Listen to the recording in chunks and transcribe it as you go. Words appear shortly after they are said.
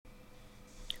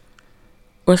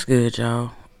What's good,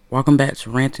 y'all? Welcome back to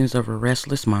Rantings of a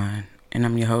Restless Mind, and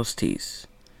I'm your host, Tease.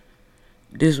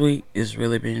 This week has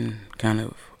really been kind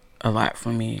of a lot for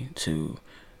me to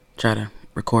try to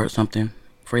record something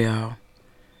for y'all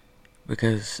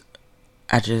because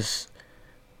it's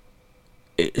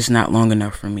not long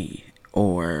enough for me,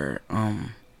 or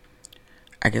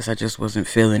I guess I just wasn't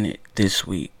feeling it this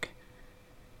week.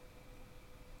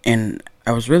 And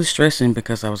I was really stressing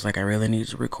because I was like, I really need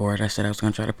to record. I said I was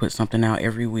going to try to put something out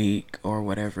every week or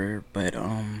whatever. But,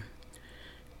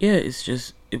 yeah,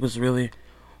 it was really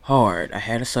hard. I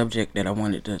had a subject that I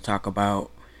wanted to talk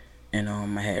about. And,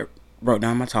 I had wrote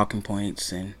down my talking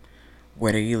points and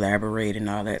where to elaborate and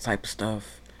all that type of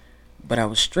stuff. But I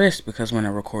was stressed because when I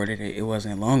recorded it, it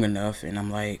wasn't long enough. And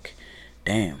I'm like,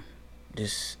 damn,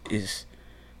 this is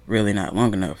really not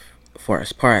long enough for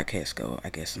as podcasts go, I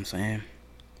guess I'm saying.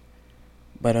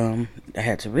 But I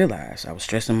had to realize I was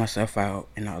stressing myself out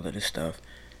and all of this stuff.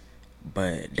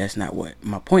 But that's not what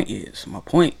my point is. My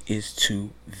point is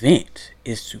to vent,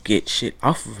 is to get shit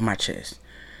off of my chest,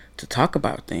 to talk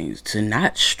about things, to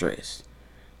not stress.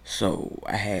 So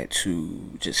I had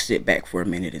to just sit back for a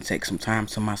minute and take some time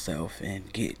to myself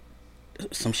and get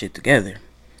some shit together.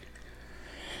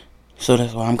 So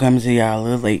that's why I'm coming to y'all a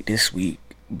little late this week.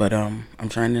 But I'm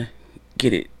trying to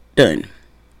get it done.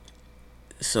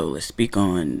 So let's speak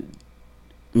on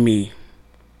me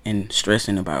and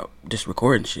stressing about this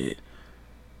recording shit.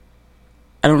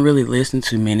 I don't really listen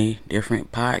to many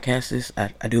different podcasts.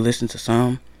 I do listen to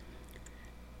some,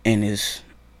 and it's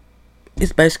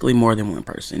basically more than one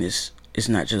person. It's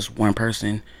not just one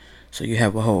person, so you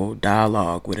have a whole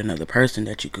dialogue with another person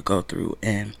that you could go through,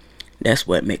 and that's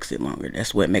what makes it longer.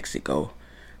 That's what makes it go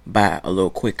by a little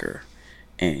quicker.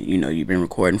 And, you've been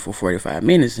recording for 45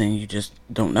 minutes and you just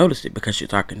don't notice it because you're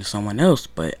talking to someone else.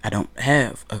 But I don't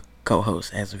have a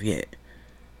co-host as of yet.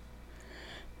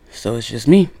 So it's just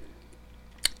me.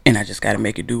 And I just got to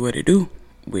make it do what it do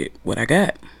with what I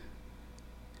got.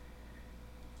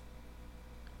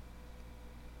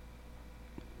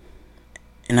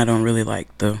 And I don't really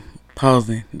like the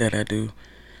pausing that I do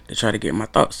to try to get my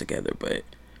thoughts together. But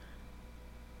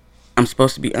I'm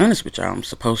supposed to be honest with y'all. I'm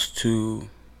supposed to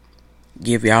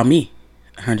give y'all me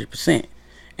 100%,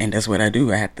 and that's what I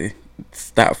do. I have to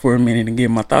stop for a minute and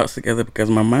get my thoughts together because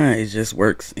my mind just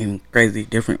works in crazy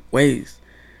different ways.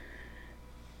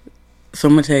 So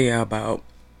I'm gonna tell y'all about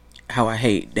how I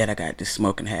hate that I got this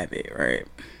smoking habit, right?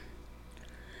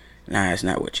 Now it's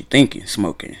not what you thinking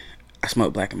smoking. I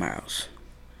smoke Black and Milds,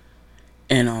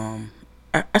 and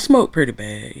I smoke pretty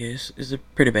bad. Yes, it's a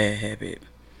pretty bad habit,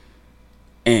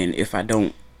 and if I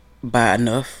don't buy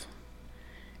enough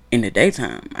in the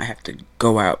daytime, I have to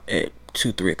go out at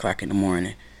 2-3 o'clock in the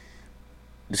morning.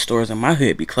 The stores in my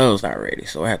hood be closed already,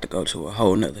 so I have to go to a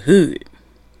whole nother hood.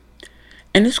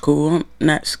 And it's cool.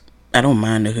 I don't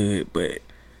mind the hood, but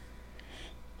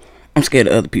I'm scared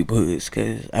of other people's hoods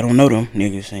because I don't know them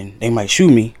niggas and they might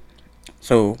shoot me.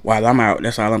 So while I'm out,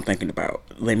 that's all I'm thinking about.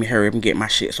 Let me hurry up and get my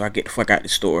shit so I get the fuck out the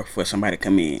store for somebody to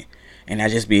come in, and I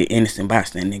just be an innocent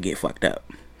bystander and get fucked up.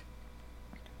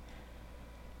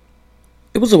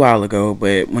 It was a while ago,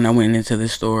 but when I went into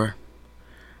this store,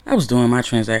 I was doing my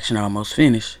transaction almost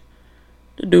finished.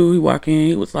 The dude, he walked in,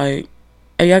 he was like,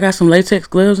 "Hey, y'all got some latex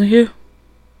gloves in here?"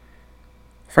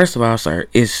 First of all, sir,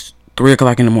 it's 3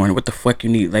 o'clock in the morning. What the fuck you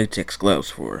need latex gloves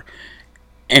for?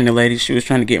 And the lady, she was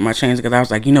trying to get my change because I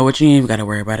was like, you know what, you ain't even got to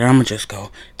worry about it. I'm going to just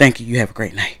go. Thank you. You have a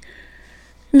great night.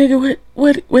 Nigga,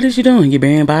 what is you doing? You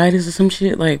bearing bodies or some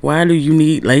shit? Like, why do you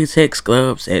need latex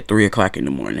gloves at 3 o'clock in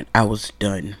the morning? I was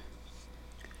done.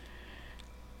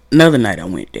 Another night I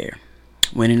went there.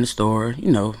 Went in the store,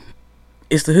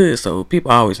 it's the hood, so people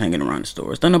always hanging around the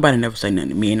stores. Don't nobody never say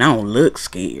nothing to me, and I don't look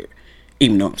scared.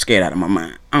 Even though I'm scared out of my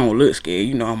mind. I don't look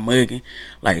scared, I'm mugging.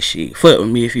 Like, shit, fuck with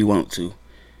me if you want to.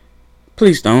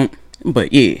 Please don't.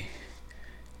 But yeah.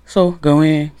 So, go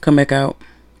in, come back out.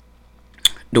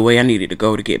 The way I needed to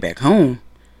go to get back home,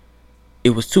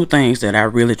 it was two things that I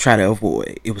really try to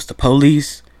avoid. It was the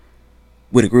police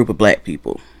with a group of black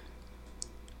people.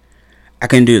 I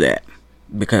couldn't do that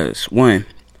because, one,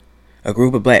 a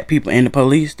group of black people and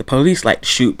the police like to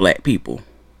shoot black people,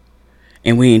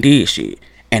 and we ain't did shit.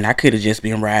 And I could have just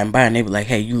been riding by and they were like,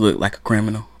 "Hey, you look like a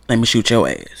criminal, let me shoot your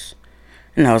ass."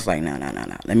 And I was like, no,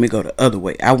 let me go the other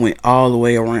way. I went all the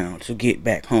way around to get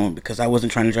back home because I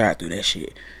wasn't trying to drive through that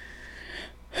shit.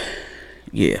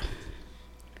 Yeah,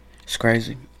 it's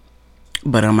crazy,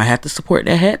 but I have to support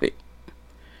that habit.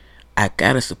 I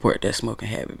gotta support that smoking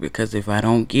habit because if I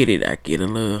don't get it, I get a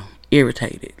little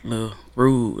irritated, a little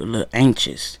rude, a little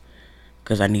anxious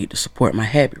because I need to support my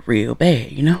habit real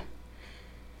bad,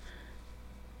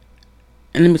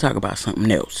 And let me talk about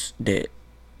something else that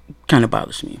kind of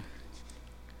bothers me.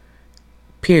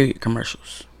 Period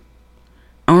commercials.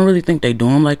 I don't really think they do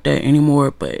them like that anymore,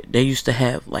 but they used to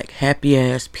have like happy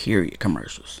ass period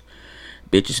commercials.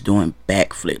 Bitches doing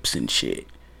backflips and shit.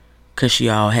 Cause she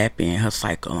all happy in her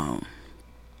cycle on.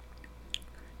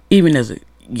 Even as a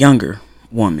younger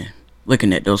woman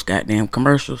looking at those goddamn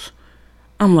commercials,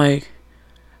 I'm like,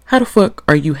 how the fuck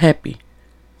are you happy?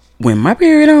 When my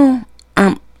period on,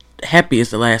 I'm happy is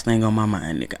the last thing on my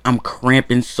mind, nigga. I'm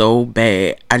cramping so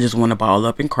bad, I just want to ball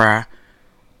up and cry.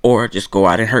 Or just go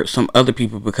out and hurt some other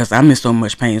people because I'm in so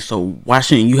much pain. So why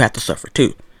shouldn't you have to suffer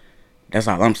too? That's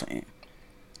all I'm saying.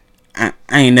 I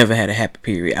ain't never had a happy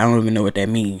period. I don't even know what that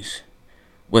means.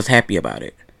 Was happy about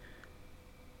it.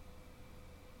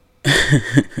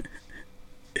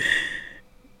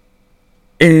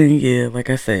 And yeah, like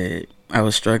I said, I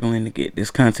was struggling to get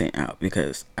this content out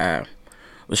because I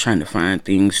was trying to find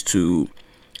things to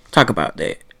talk about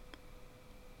that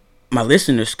my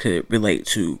listeners could relate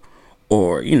to,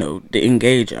 or to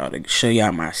engage y'all, to show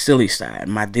y'all my silly side,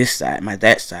 my this side, my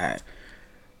that side.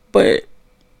 But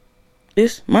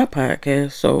it's my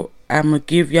podcast, so I'm gonna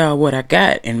give y'all what I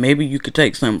got, and maybe you could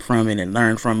take something from it and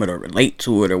learn from it or relate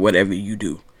to it or whatever you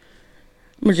do.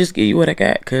 I'm gonna just give you what I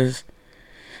got, cause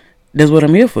that's what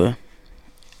I'm here for.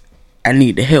 I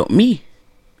need to help me,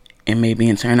 and maybe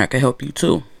in turn I can help you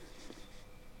too.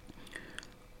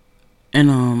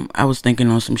 And I was thinking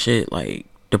on some shit like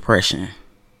depression.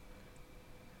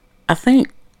 I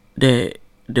think that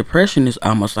depression is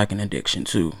almost like an addiction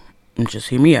too. And just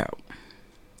hear me out.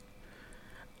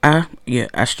 I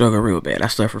struggle real bad. I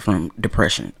suffer from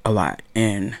depression a lot,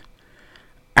 and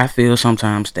I feel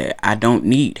sometimes that I don't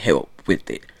need help with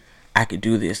it. I could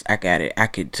do this. I got it. I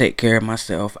could take care of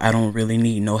myself. I don't really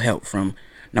need no help from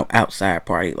no outside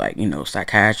party like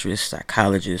psychiatrists,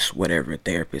 psychologists, whatever,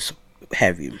 therapists,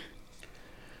 have you.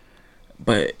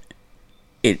 But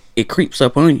it creeps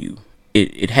up on you.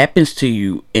 It happens to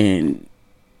you, and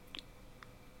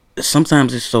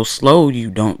sometimes it's so slow you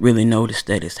don't really notice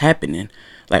that it's happening.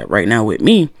 Like right now with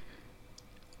me,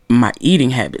 my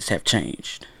eating habits have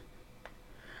changed.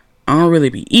 I don't really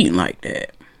be eating like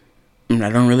that. And I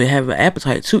don't really have an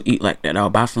appetite to eat like that. I'll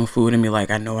buy some food and be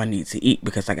like, I know I need to eat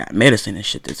because I got medicine and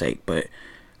shit to take, but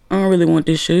I don't really want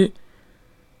this shit.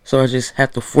 So I just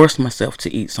have to force myself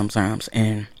to eat sometimes,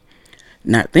 and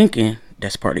not thinking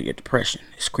that's part of your depression.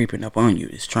 It's creeping up on you.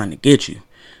 It's trying to get you.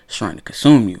 It's trying to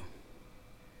consume you.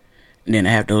 And then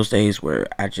I have those days where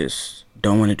I just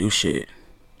don't want to do shit.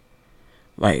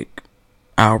 Like,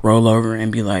 I'll roll over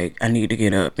and be like, I need to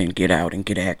get up and get out and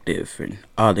get active and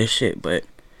all this shit, but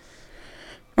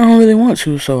I don't really want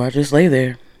to, so I just lay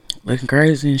there looking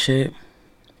crazy and shit.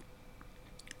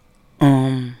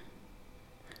 Do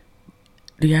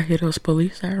y'all hear those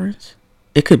police sirens?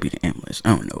 It could be the ambulance.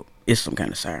 I don't know. It's some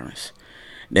kind of sirens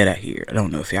that I hear. I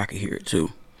don't know if y'all can hear it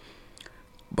too.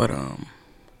 But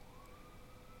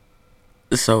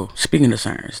so speaking of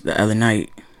sirens, the other night,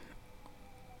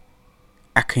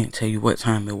 I can't tell you what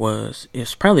time it was.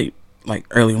 It's probably like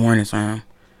early morning time.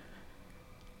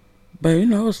 But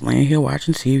I was laying here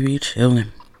watching TV,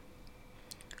 chilling.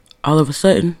 All of a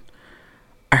sudden,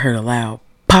 I heard a loud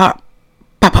pop,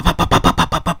 pop, pop, pop, pop, pop, pop,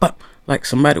 pop, pop, pop, like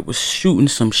somebody was shooting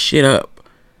some shit up.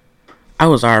 I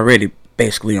was already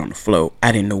basically on the floor.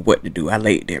 I didn't know what to do. I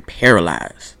laid there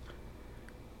paralyzed.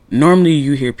 Normally,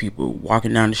 you hear people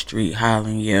walking down the street,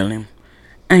 hollering, yelling.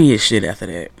 I ain't hear shit after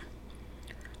that.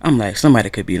 I'm like,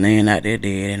 somebody could be laying out there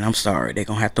dead, and I'm sorry. They're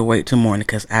gonna have to wait till morning,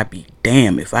 because I be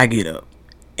damn if I get up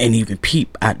and even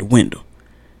peep out the window.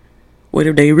 What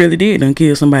if they really did done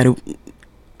kill somebody?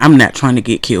 I'm not trying to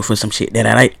get killed for some shit that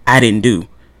I didn't do.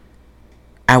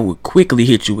 I would quickly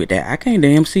hit you with that. I can't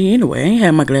damn see anyway. I ain't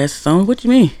have my glasses on. What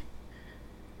you mean?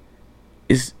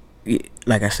 It's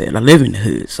like I said, I live in the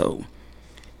hood, so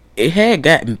it had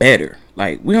gotten better.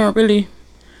 Like, I don't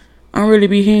really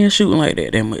be hearing shooting like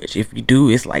that much. If you do,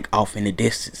 it's like off in the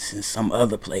distance in some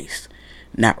other place,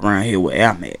 not around here where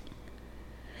I'm at.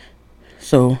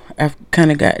 So I've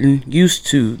kind of gotten used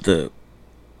to the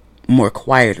more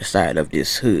quieter side of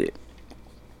this hood.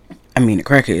 I mean, the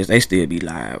crackheads, they still be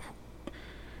live,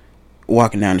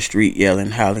 walking down the street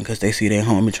yelling, hollering because they see their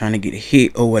homie trying to get a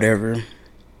hit or whatever.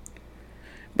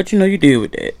 But you deal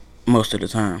with that most of the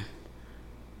time.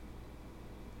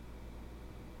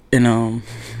 And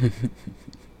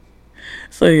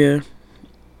so yeah,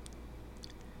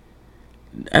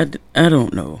 I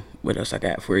don't know what else I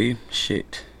got for you.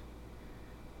 Shit.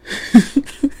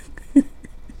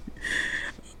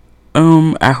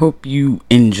 I hope you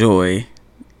enjoy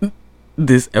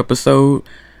this episode.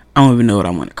 I don't even know what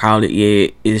I want to call it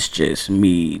yet. It's just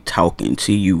me talking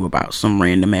to you about some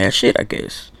random ass shit, I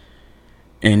guess.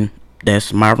 And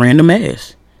that's my random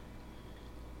ass.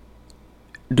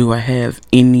 Do I have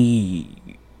any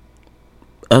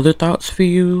other thoughts for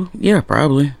you? Yeah,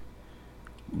 probably.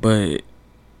 But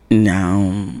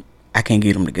now I can't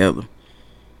get them together.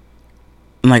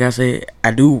 And like I said,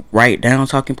 I do write down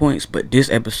talking points, but this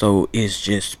episode is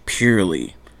just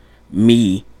purely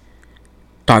me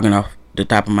talking off the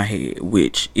top of my head,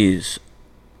 which is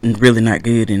really not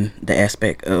good in the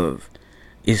aspect of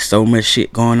it's so much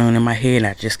shit going on in my head,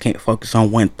 I just can't focus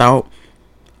on one thought.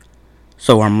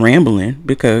 So I'm rambling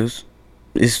because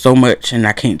it's so much and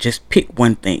I can't just pick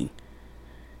one thing.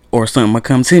 Or something will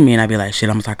come to me and I'll be like, shit,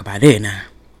 I'm gonna talk about it now.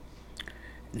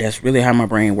 That's really how my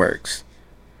brain works.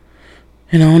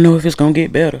 And I don't know if it's gonna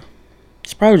get better.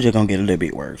 It's probably just gonna get a little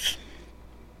bit worse.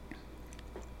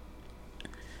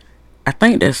 I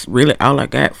think that's really all I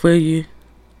got for you.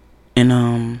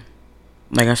 And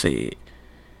like I said,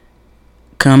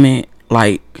 comment,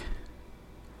 like,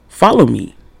 follow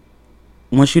me.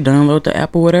 Once you download the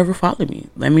app or whatever, follow me.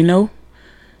 Let me know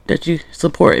that you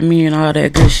supported me and all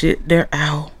that good shit there.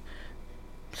 Ow.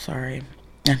 Sorry.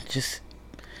 I just,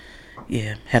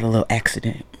 yeah, had a little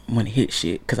accident when it hit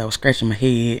shit because I was scratching my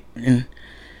head and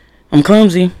I'm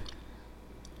clumsy.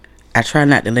 I try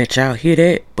not to let y'all hear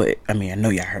that, but I mean, I know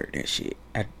y'all heard that shit.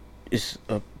 It's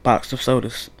a box of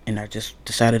sodas and I just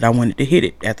decided I wanted to hit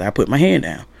it after I put my hand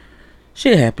down.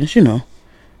 Shit happens, you know.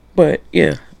 But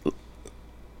yeah,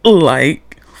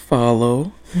 like,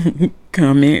 follow,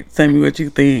 comment, tell me what you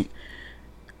think.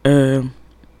 I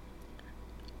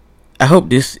hope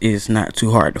this is not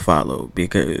too hard to follow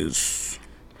because,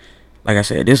 like I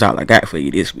said, this is all I got for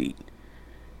you this week.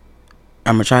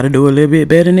 I'm gonna try to do a little bit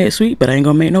better next week, but I ain't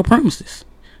gonna make no promises.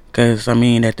 Cause I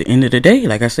mean, at the end of the day,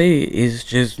 like I said, it's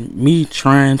just me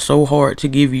trying so hard to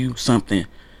give you something.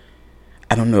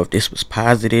 I don't know if this was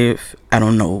positive. I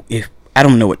don't know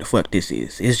what the fuck this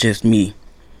is. It's just me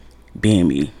being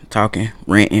me, talking,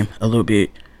 ranting a little bit,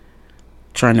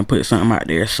 trying to put something out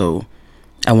there so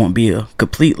I won't be a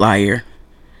complete liar.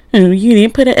 You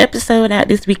didn't put an episode out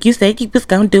this week. You said you was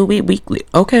gonna do it weekly.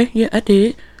 Okay, yeah, I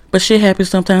did. But shit happens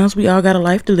sometimes. We all got a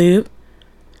life to live.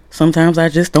 Sometimes I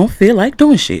just don't feel like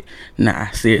doing shit.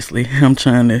 Nah, seriously, I'm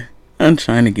trying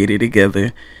to get it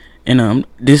together. And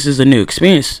this is a new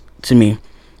experience to me.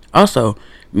 Also,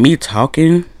 me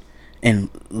talking and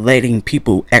letting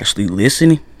people actually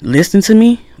listen to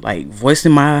me, like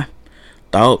voicing my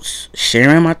thoughts,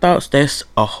 sharing my thoughts, that's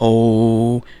a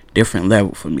whole different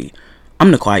level for me.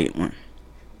 I'm the quiet one.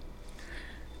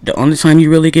 The only time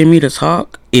you really get me to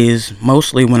talk is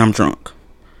mostly when I'm drunk.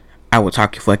 I will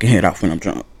talk your fucking head off when I'm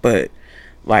drunk. But,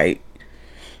 like,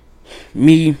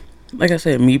 me, like I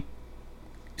said, me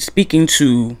speaking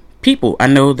to people, I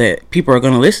know that people are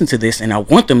going to listen to this and I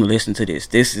want them to listen to this.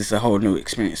 This is a whole new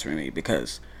experience for me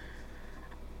because,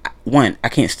 one, I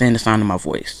can't stand the sound of my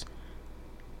voice.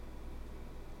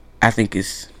 I think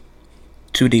it's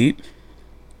too deep.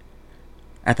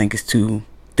 I think it's too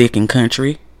thick and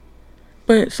country.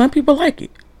 But some people like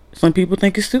it. Some people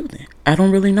think it's soothing. I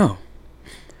don't really know.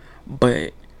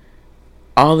 But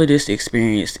all of this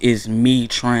experience is me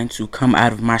trying to come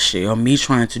out of my shell, me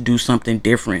trying to do something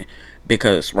different,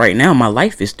 because right now my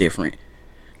life is different.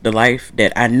 The life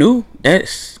that I knew,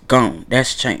 that's gone,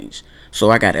 that's changed.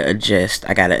 So I gotta adjust,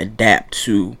 I gotta adapt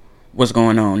to what's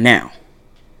going on now.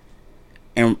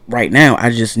 And right now I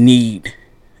just need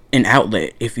an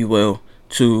outlet, if you will,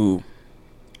 to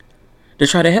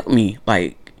try to help me.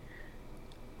 Like,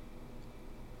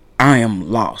 I am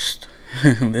lost.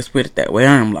 Let's put it that way.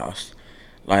 I am lost.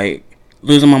 Like,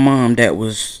 losing my mom, that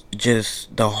was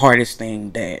just the hardest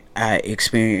thing that I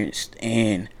experienced,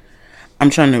 and I'm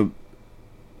trying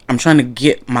to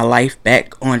get my life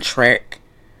back on track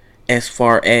as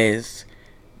far as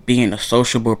being a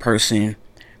sociable person,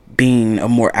 being a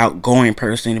more outgoing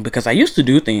person, because I used to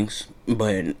do things,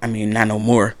 but I mean, not no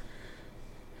more.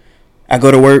 I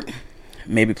go to work,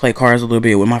 maybe play cards a little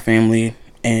bit with my family,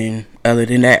 and other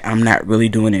than that, I'm not really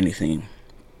doing anything.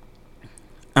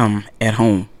 I'm at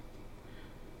home,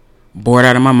 bored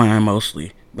out of my mind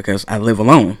mostly, because I live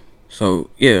alone. So,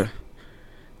 yeah,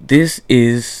 I'm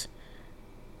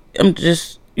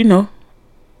just,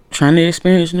 trying to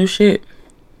experience new shit.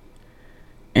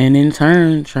 And in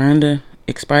turn, trying to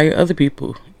inspire other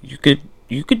people. You could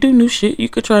do new shit. You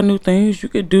could try new things. You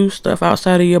could do stuff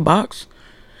outside of your box.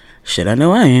 Shit, I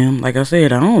know I am. Like I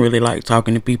said, I don't really like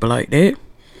talking to people like that.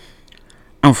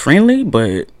 I'm friendly,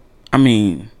 but, I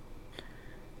mean,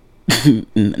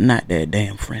 not that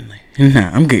damn friendly.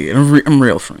 Nah, I'm good. I'm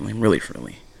real friendly. I'm really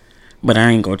friendly. But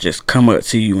I ain't gonna just come up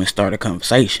to you and start a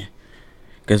conversation,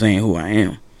 cause that ain't who I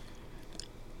am.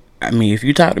 I mean, if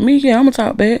you talk to me, yeah, I'm gonna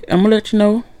talk back. I'm gonna let you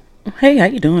know, hey, how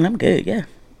you doing? I'm good, yeah.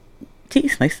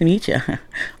 Geez, nice to meet you.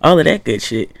 All of that good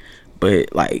shit.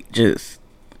 But like, just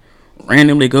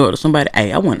randomly go up to somebody,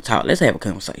 hey, I want to talk. Let's have a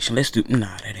conversation. Let's do.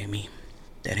 Nah, that ain't me.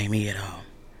 That ain't me at all.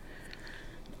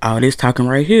 All this talking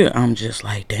right here, I'm just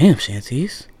like, damn,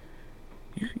 Shantice,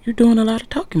 you doing a lot of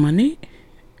talking, my nigga.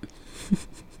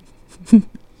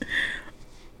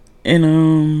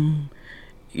 And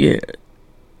yeah,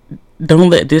 don't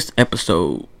let this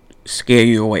episode scare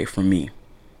you away from me.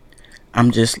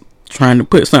 I'm just trying to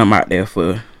put something out there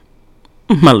for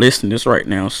my listeners right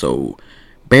now, so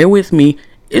bear with me.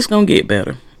 It's gonna get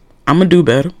better. I'm gonna do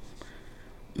better.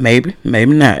 Maybe,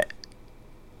 maybe not.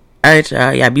 Alright,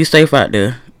 y'all. Y'all be safe out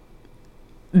there.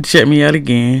 Check me out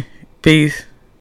again. Peace.